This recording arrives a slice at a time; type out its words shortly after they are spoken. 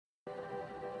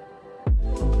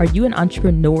Are you an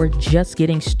entrepreneur just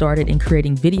getting started in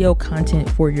creating video content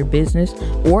for your business?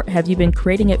 Or have you been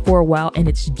creating it for a while and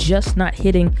it's just not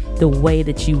hitting the way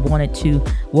that you want it to?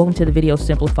 Welcome to the Video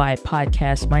Simplified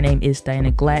podcast. My name is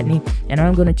Diana Gladney, and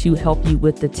I'm going to help you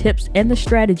with the tips and the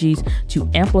strategies to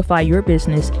amplify your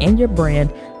business and your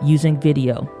brand using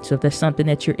video. So if that's something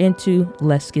that you're into,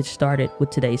 let's get started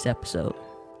with today's episode.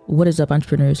 What is up,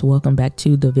 entrepreneurs? Welcome back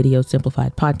to the Video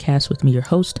Simplified podcast with me, your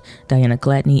host, Diana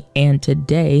Gladney. And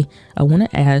today I want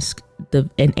to ask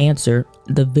and answer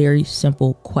the very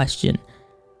simple question: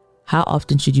 how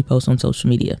often should you post on social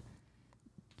media?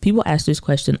 People ask this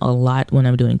question a lot when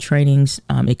I'm doing trainings.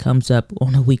 It comes up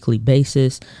on a weekly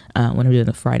basis when I'm doing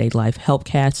the Friday Live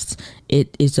Helpcasts.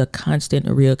 It is a constant,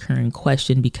 reoccurring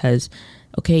question because,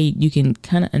 okay, you can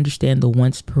kind of understand the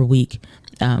once per week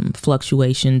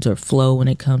fluctuations or flow when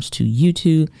it comes to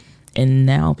YouTube. And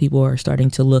now people are starting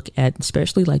to look at,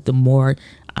 especially like the more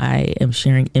I am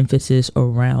sharing emphasis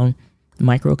around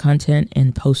micro content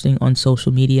and posting on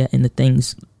social media and the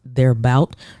things they're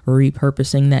about,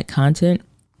 repurposing that content.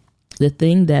 The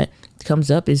thing that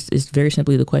comes up is very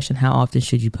simply the question: how often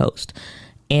should you post?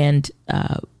 And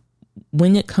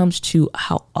when it comes to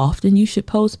how often you should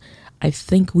post, I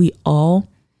think we all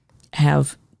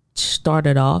have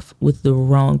started off with the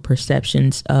wrong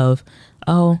perceptions of,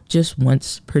 oh, just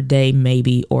once per day,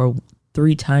 maybe, or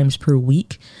 3 times per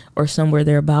week or somewhere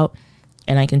thereabout.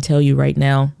 And I can tell you right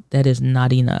now, that is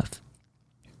not enough.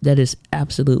 That is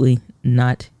absolutely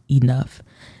not enough.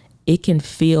 It can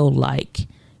feel like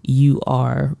you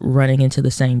are running into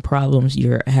the same problems.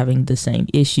 You're having the same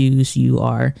issues. You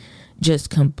are just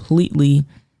completely,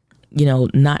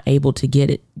 not able to get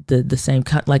it the same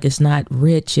cut. Like, it's not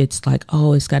rich. It's like,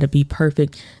 oh, it's got to be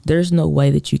perfect. There's no way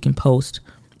that you can post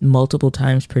multiple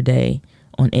times per day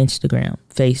on Instagram,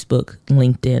 Facebook,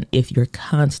 LinkedIn if you're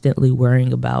constantly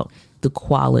worrying about the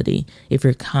quality, if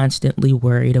you're constantly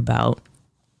worried about,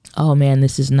 oh man,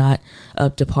 this is not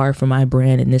up to par for my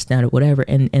brand and this, that, or whatever.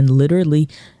 And literally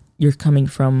you're coming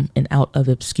from and out of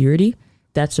obscurity.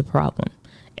 That's a problem.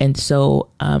 And so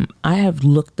I have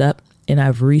looked up and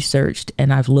I've researched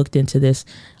and I've looked into this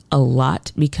a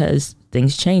lot because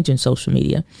things change in social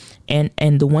media.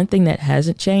 And the one thing that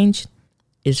hasn't changed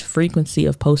is frequency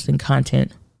of posting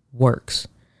content works.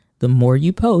 The more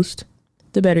you post,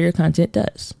 the better your content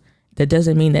does. That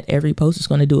doesn't mean that every post is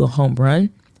going to do a home run,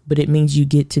 but it means you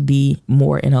get to be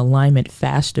more in alignment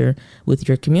faster with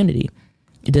your community.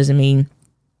 It doesn't mean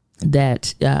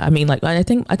that, I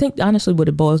think honestly what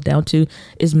it boils down to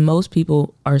is most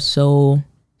people are so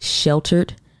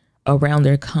sheltered around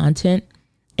their content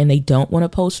and they don't want to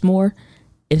post more.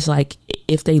 It's like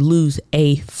if they lose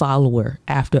a follower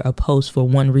after a post for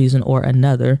one reason or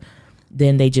another,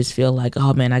 then they just feel like,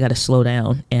 oh man, I got to slow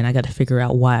down and I got to figure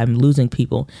out why I'm losing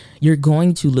people. You're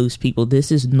going to lose people.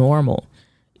 This is normal.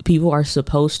 People are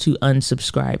supposed to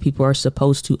unsubscribe. People are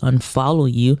supposed to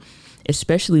unfollow you,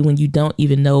 especially when you don't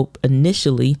even know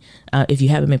initially, if you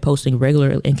haven't been posting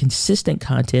regular and consistent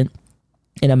content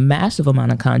and a massive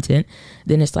amount of content,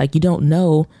 then it's like you don't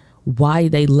know why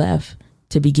they left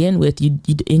to begin with.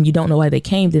 And you don't know why they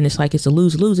came. Then it's like it's a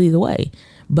lose-lose either way.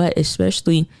 But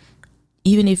especially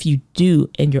even if you do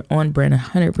and you're on brand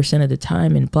 100% of the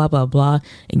time and blah, blah, blah,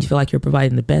 and you feel like you're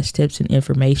providing the best tips and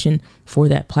information for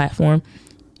that platform,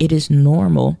 it is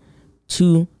normal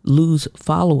to lose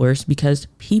followers because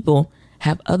people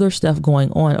have other stuff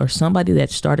going on, or somebody that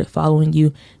started following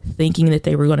you thinking that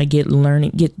they were going to get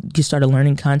started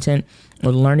learning content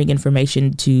or learning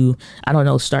information to,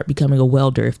 start becoming a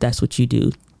welder if that's what you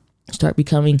do. Start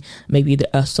becoming maybe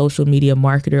a social media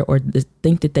marketer, or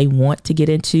think that they want to get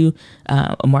into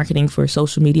marketing for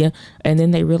social media. And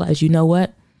then they realize, you know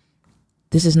what?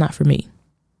 This is not for me.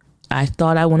 I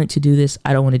thought I wanted to do this.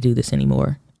 I don't want to do this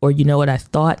anymore. Or, you know what? I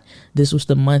thought this was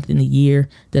the month in the year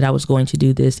that I was going to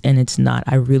do this, and it's not.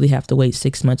 I really have to wait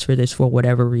 6 months for this for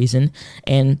whatever reason.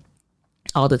 And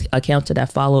all the accounts that I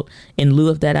followed, in lieu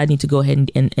of that, I need to go ahead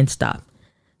and stop.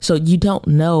 So you don't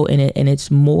know, and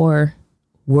it's more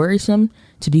worrisome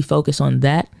to be focused on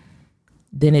that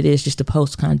than it is just to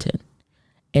post content.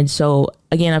 And so,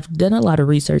 again, I've done a lot of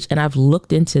research and I've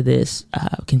looked into this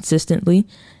consistently,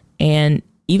 and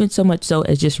even so much so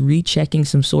as just rechecking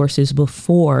some sources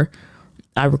before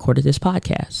I recorded this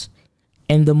podcast.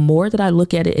 And the more that I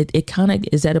look at it, it kind of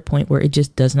is at a point where it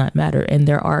just does not matter. And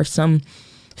there are some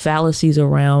fallacies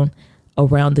around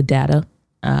the data,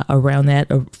 around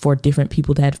that for different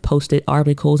people that have posted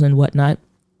articles and whatnot.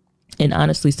 And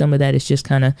honestly, some of that is just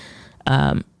kind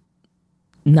of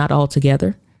not all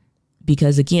together,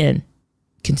 because again,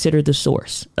 consider the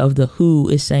source of the who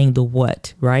is saying the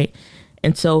what, right?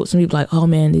 And so some people are like, oh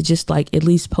man, they just like at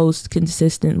least post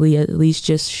consistently, at least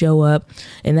just show up.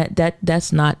 And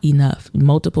that's not enough.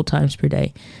 Multiple times per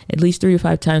day, at least 3 or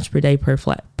 5 times per day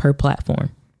per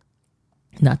platform.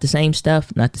 Not the same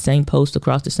stuff, not the same post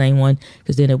across the same one,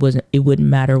 because then it wouldn't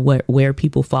matter where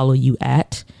people follow you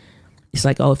at. It's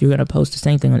like, oh, if you're going to post the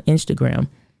same thing on Instagram,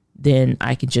 then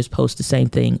I could just post the same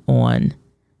thing on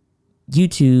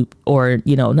YouTube, or,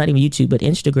 not even YouTube, but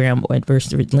Instagram or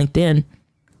versus LinkedIn.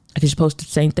 I can just post the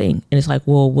same thing. And it's like,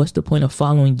 well, what's the point of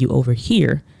following you over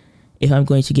here if I'm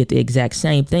going to get the exact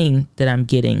same thing that I'm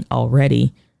getting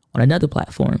already on another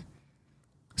platform?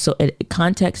 So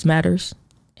context matters.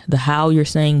 The how you're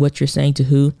saying what you're saying to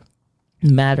who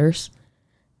matters.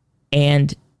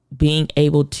 And being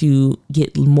able to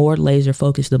get more laser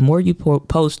focused. The more you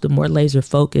post, the more laser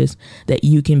focused that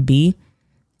you can be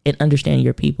and understand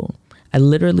your people. I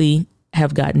literally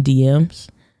have gotten DMs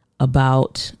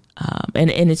about, and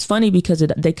it's funny because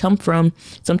they come from,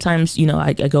 sometimes,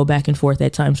 I go back and forth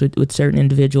at times with certain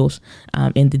individuals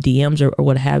in the DMs or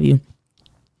what have you.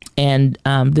 And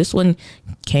this one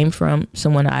came from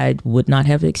someone I would not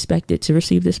have expected to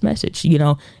receive this message.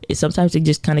 Sometimes it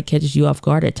just kind of catches you off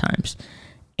guard at times.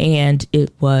 And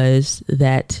it was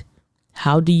that,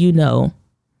 how do you know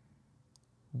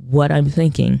what I'm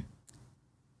thinking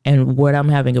and what I'm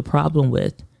having a problem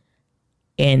with?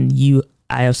 And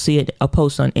I'll see a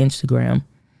post on Instagram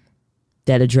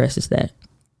that addresses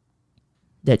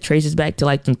that traces back to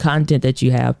like some content that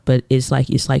you have, but it's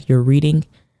like you're reading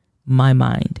my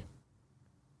mind.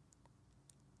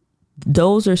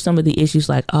 Those are some of the issues,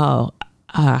 like,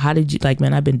 how did you, like,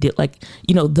 man, I've been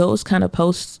those kind of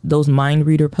posts, those mind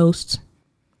reader posts,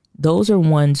 those are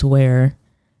ones where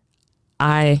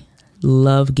I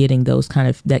love getting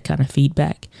that kind of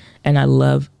feedback. And I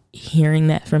love hearing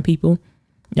that from people,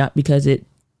 not because it,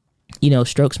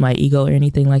 strokes my ego or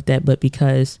anything like that, but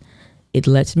because it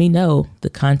lets me know the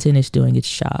content is doing its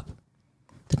job.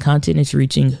 The content is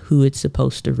reaching who it's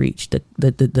supposed to reach.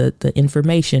 The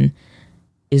information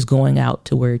is going out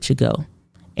to where it should go,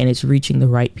 and it's reaching the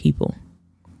right people.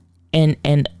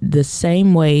 And the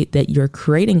same way that you're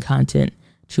creating content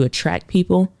to attract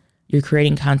people, you're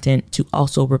creating content to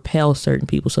also repel certain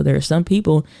people. So there are some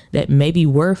people that maybe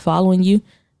were following you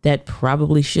that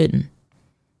probably shouldn't.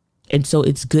 And so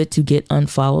it's good to get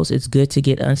unfollows. It's good to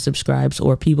get unsubscribes,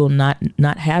 or people not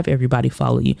have everybody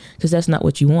follow you, because that's not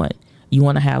what you want. You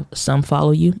want to have some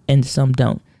follow you and some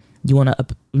don't. You want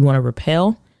to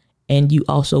repel, and you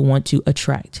also want to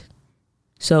attract.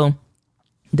 So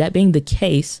that being the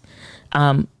case,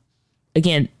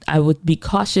 again, I would be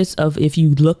cautious of, if you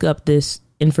look up this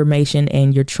information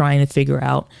and you're trying to figure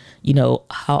out,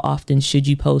 how often should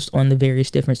you post on the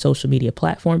various different social media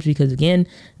platforms, because again,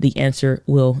 the answer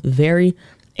will vary.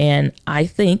 And I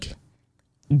think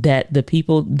that the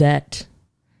people that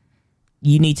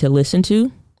you need to listen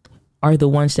to are the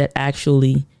ones that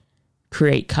actually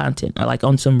create content, or like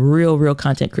on some real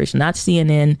content creation, not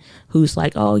CNN, who's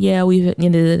like, oh yeah,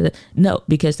 no,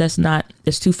 because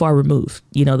that's too far removed.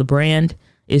 The brand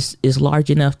is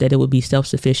large enough that it would be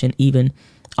self-sufficient, even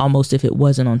almost if it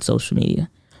wasn't on social media.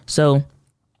 So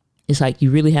it's like,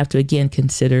 you really have to, again,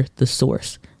 consider the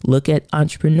source. Look at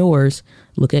entrepreneurs,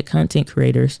 look at content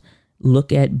creators,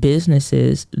 look at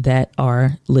businesses that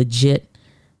are legit.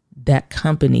 That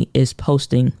company is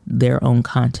posting their own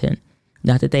content.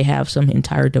 Not that they have some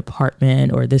entire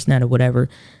department or this, that, or whatever.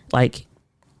 Like,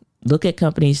 look at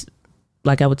companies,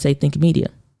 like I would say, Think Media.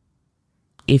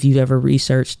 If you've ever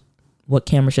researched what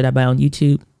camera should I buy on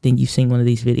YouTube, then you've seen one of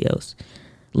these videos.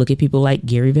 Look at people like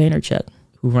Gary Vaynerchuk,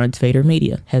 who runs Vader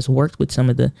Media, has worked with some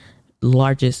of the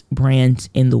largest brands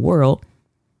in the world,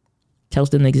 tells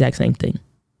them the exact same thing.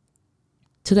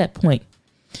 To that point,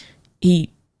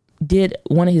 he did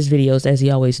one of his videos, as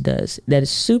he always does, that is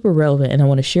super relevant, and I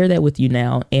want to share that with you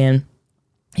now. And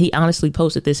he honestly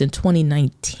posted this in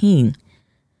 2019,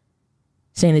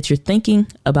 saying that you're thinking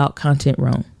about content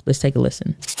wrong. Let's take a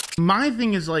listen. My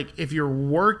thing is, like, if you're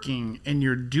working and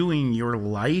you're doing your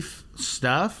life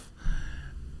stuff,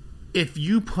 if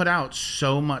you put out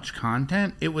so much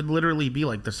content, it would literally be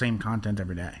like the same content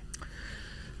every day.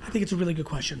 I think it's a really good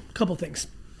question. A couple things.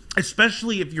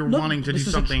 Especially if you're wanting to do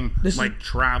something like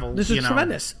travel. This is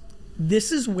tremendous.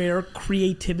 This is where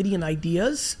creativity and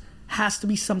ideas has to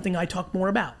be something I talk more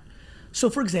about. So,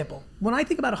 for example, when I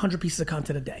think about 100 pieces of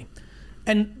content a day,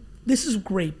 and this is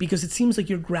great because it seems like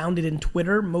you're grounded in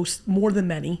Twitter more than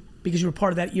many, because you were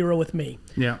part of that era with me.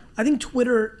 Yeah. I think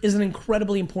Twitter is an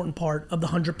incredibly important part of the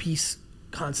 100-piece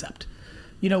concept,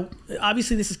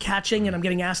 Obviously this is catching and I'm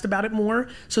getting asked about it more.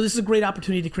 So this is a great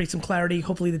opportunity to create some clarity.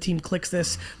 Hopefully the team clicks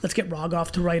this. Let's get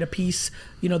Rogoff to write a piece,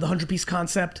 the 100-piece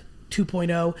concept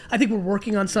 2.0. I think we're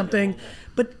working on something,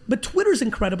 but Twitter's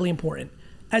incredibly important.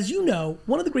 As you know,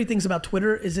 one of the great things about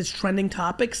Twitter is its trending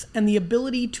topics and the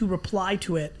ability to reply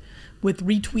to it with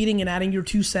retweeting and adding your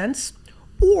 2 cents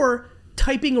or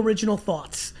typing original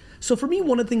thoughts. So for me,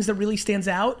 one of the things that really stands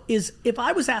out is if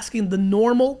I was asking the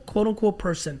normal quote unquote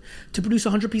person to produce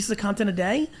 100 pieces of content a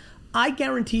day, I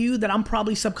guarantee you that I'm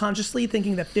probably subconsciously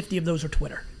thinking that 50 of those are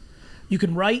Twitter. You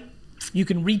can write, you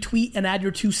can retweet and add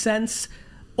your 2 cents.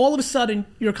 All of a sudden,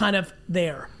 you're kind of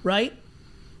there, right?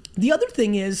 The other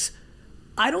thing is,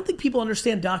 I don't think people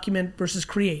understand document versus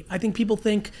create. I think people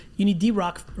think you need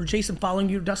D-Rock or Jason following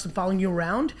you, Dustin following you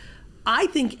around. I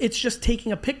think it's just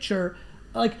taking a picture.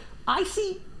 Like, I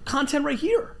see content right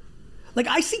here. Like,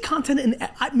 I see content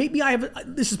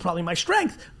this is probably my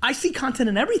strength. I see content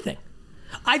in everything.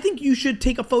 I think you should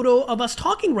take a photo of us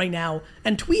talking right now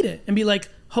and tweet it and be like,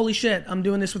 holy shit, I'm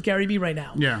doing this with Gary Vee right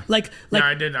now. Yeah. Like yeah,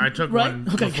 I did. I took one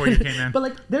before you came in. But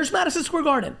like, there's Madison Square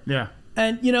Garden. Yeah.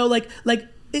 And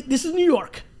this is New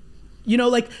York.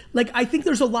 I think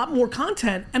there's a lot more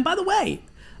content. And by the way,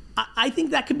 I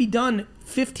think that could be done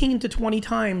 15 to 20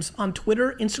 times on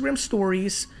Twitter, Instagram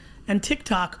stories, and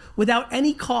TikTok without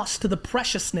any cost to the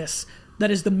preciousness that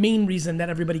is the main reason that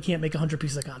everybody can't make 100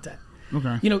 pieces of content.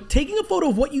 Okay. Taking a photo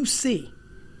of what you see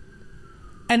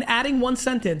and adding 1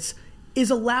 sentence is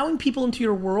allowing people into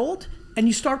your world, and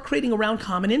you start creating around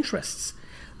common interests.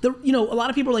 A lot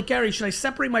of people are like, Gary, should I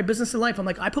separate my business and life? I'm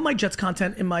like, I put my Jets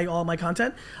content in all my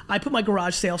content. I put my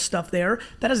garage sale stuff there.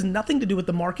 That has nothing to do with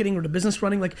the marketing or the business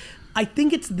running. Like, I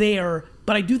think it's there,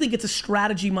 but I do think it's a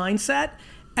strategy mindset.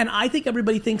 And I think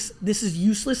everybody thinks this is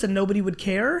useless and nobody would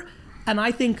care. And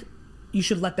I think you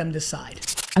should let them decide.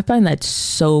 I find that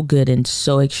so good and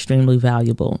so extremely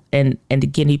valuable. And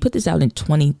again, he put this out in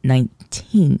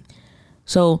 2019.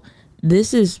 So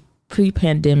this is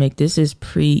pre-pandemic. This is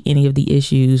pre any of the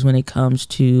issues when it comes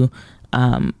to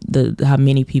how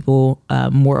many people,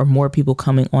 more people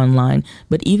coming online.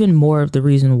 But even more of the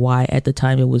reason why at the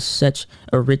time it was such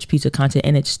a rich piece of content,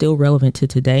 and it's still relevant to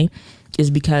today,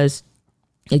 is because,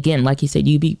 again, like you said,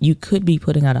 you could be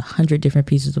putting out 100 different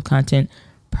pieces of content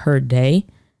per day,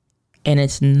 and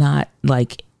it's not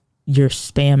like you're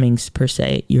spamming per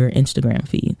se your Instagram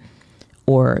feed.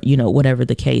 Or, whatever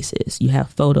the case is. You have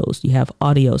photos, you have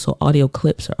audio. So audio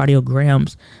clips or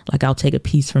audiograms, like I'll take a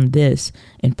piece from this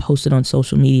and post it on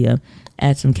social media,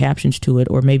 add some captions to it,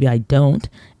 or maybe I don't.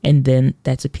 And then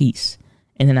that's a piece.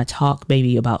 And then I talk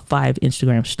maybe about 5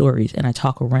 Instagram stories and I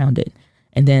talk around it.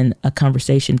 And then a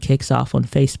conversation kicks off on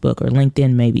Facebook or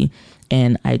LinkedIn maybe.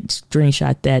 And I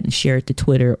screenshot that and share it to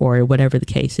Twitter or whatever the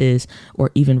case is,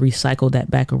 or even recycle that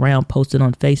back around, post it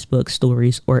on Facebook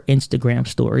stories or Instagram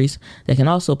stories that can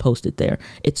also post it there.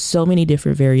 It's so many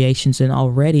different variations. And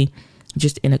already,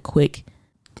 just in a quick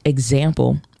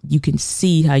example, you can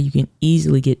see how you can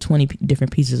easily get 20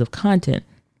 different pieces of content.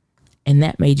 And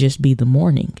that may just be the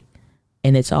morning.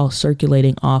 And it's all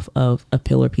circulating off of a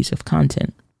pillar piece of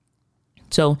content.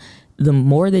 So the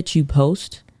more that you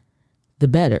post, the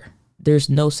better. There's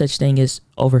no such thing as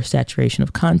oversaturation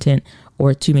of content,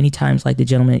 or too many times, like the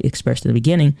gentleman expressed at the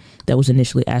beginning that was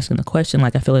initially asking the question.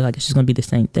 Like, I feel like it's just going to be the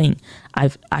same thing.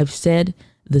 I've said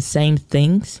the same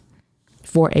things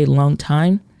for a long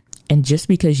time. And just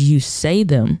because you say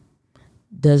them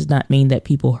does not mean that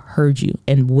people heard you.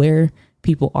 And where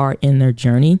people are in their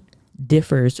journey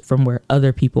differs from where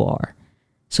other people are.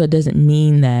 So it doesn't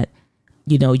mean that,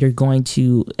 you're going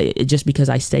to, just because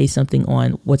I say something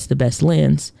on what's the best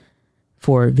lens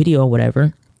for video or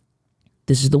whatever,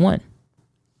 this is the one.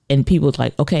 And people's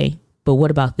like, okay, but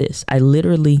what about this? I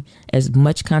literally, as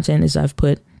much content as I've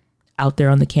put out there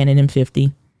on the Canon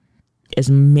M50, as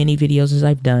many videos as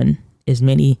I've done, as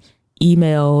many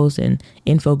emails and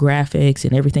infographics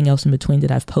and everything else in between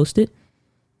that I've posted,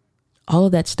 all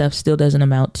of that stuff still doesn't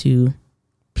amount to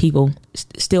people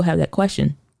still have that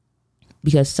question,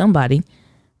 because somebody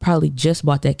probably just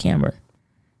bought that camera.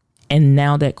 And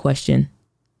now that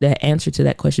answer to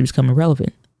that question is becoming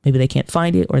relevant. Maybe they can't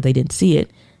find it or they didn't see it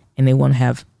and they want to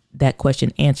have that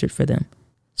question answered for them.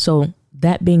 So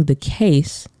that being the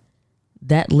case,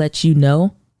 that lets you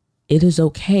know it is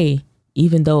okay,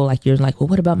 even though like you're like, well,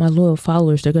 what about my loyal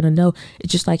followers? They're going to know.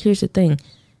 It's just like, here's the thing.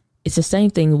 It's the same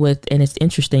thing with, and it's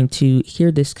interesting to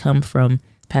hear this come from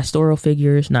pastoral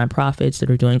figures, nonprofits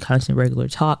that are doing constant regular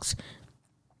talks.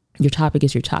 Your topic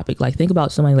is your topic. Like, think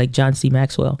about somebody like John C.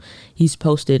 Maxwell. He's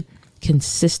posted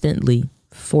consistently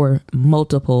for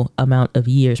multiple amount of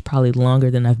years, probably longer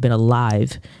than I've been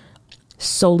alive,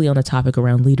 solely on the topic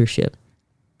around leadership.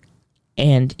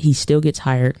 And he still gets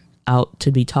hired out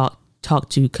to be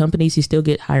talked to companies. He still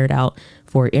gets hired out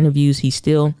for interviews. He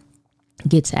still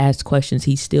gets asked questions.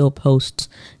 He still posts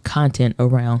content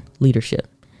around leadership.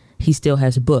 He still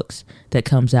has books that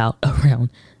comes out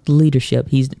around leadership.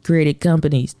 He's created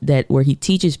companies where he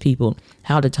teaches people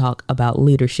how to talk about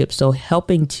leadership. So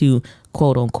helping to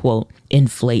quote unquote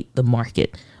inflate the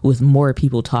market with more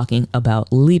people talking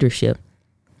about leadership.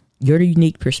 Your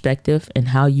unique perspective and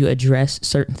how you address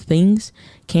certain things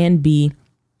can be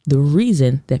the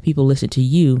reason that people listen to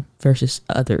you versus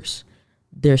others.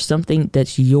 There's something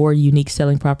that's your unique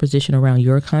selling proposition around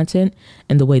your content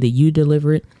and the way that you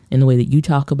deliver it and the way that you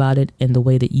talk about it and the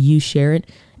way that you share it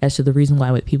as to the reason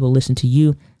why people listen to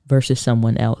you versus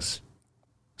someone else.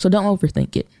 So don't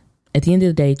overthink it. At the end of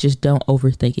the day, just don't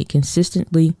overthink it.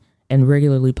 Consistently and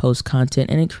regularly post content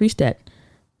and increase that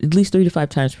at least 3 to 5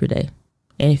 times per day.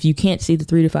 And if you can't see the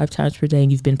 3 to 5 times per day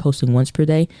and you've been posting once per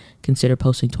day, consider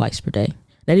posting twice per day.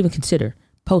 Not even consider,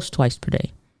 post twice per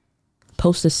day.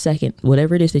 Post a second,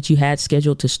 whatever it is that you had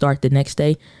scheduled to start the next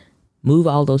day, move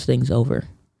all those things over.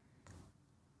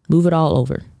 Move it all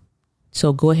over.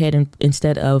 So go ahead and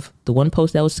instead of the one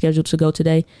post that was scheduled to go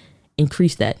today,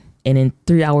 increase that. And then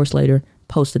 3 hours later,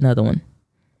 post another one.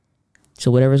 So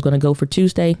whatever's going to go for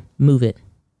Tuesday, move it.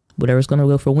 Whatever's going to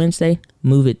go for Wednesday,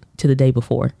 move it to the day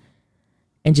before.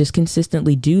 And just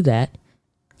consistently do that.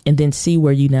 And then see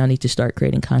where you now need to start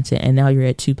creating content. And now you're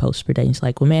at 2 posts per day. It's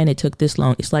like, well, man, it took this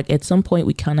long. It's like at some point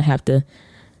we kind of have to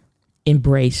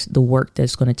embrace the work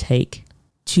that's going to take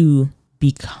to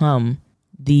become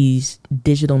these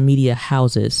digital media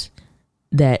houses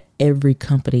that every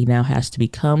company now has to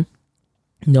become,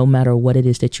 no matter what it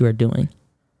is that you are doing.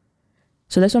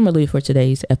 So that's what I'm going to leave for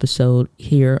today's episode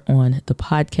here on the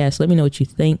podcast. Let me know what you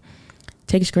think.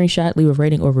 Take a screenshot, leave a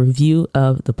rating or review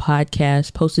of the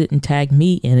podcast, post it and tag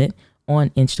me in it on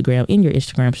Instagram, in your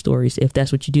Instagram stories, if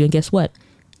that's what you do. And guess what?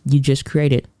 You just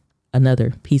created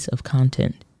another piece of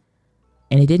content.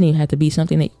 And it didn't even have to be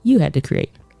something that you had to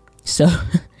create. So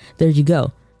there you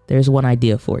go. There's one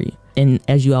idea for you. And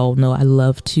as you all know, I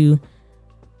love to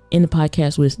end the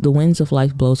podcast with the winds of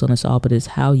life blows on us all, but it's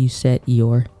how you set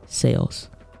your sails.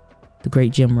 The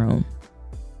great Jim Rohn.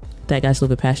 That guy's live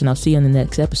with passion. I'll see you in the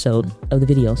next episode of the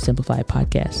Video Simplified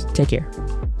podcast. Take care.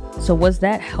 So was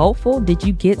that helpful? Did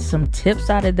you get some tips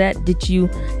out of that? Did you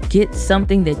get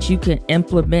something that you can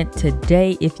implement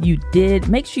today? If you did,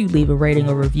 make sure you leave a rating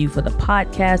or review for the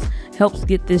podcast. Helps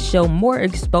get this show more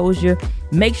exposure.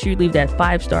 Make sure you leave that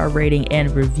 5-star rating and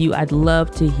review. I'd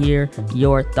love to hear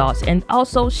your thoughts. And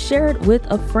also share it with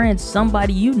a friend.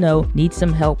 Somebody you know needs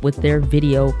some help with their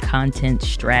video content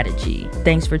strategy.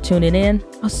 Thanks for tuning in.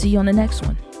 I'll see you on the next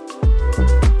one.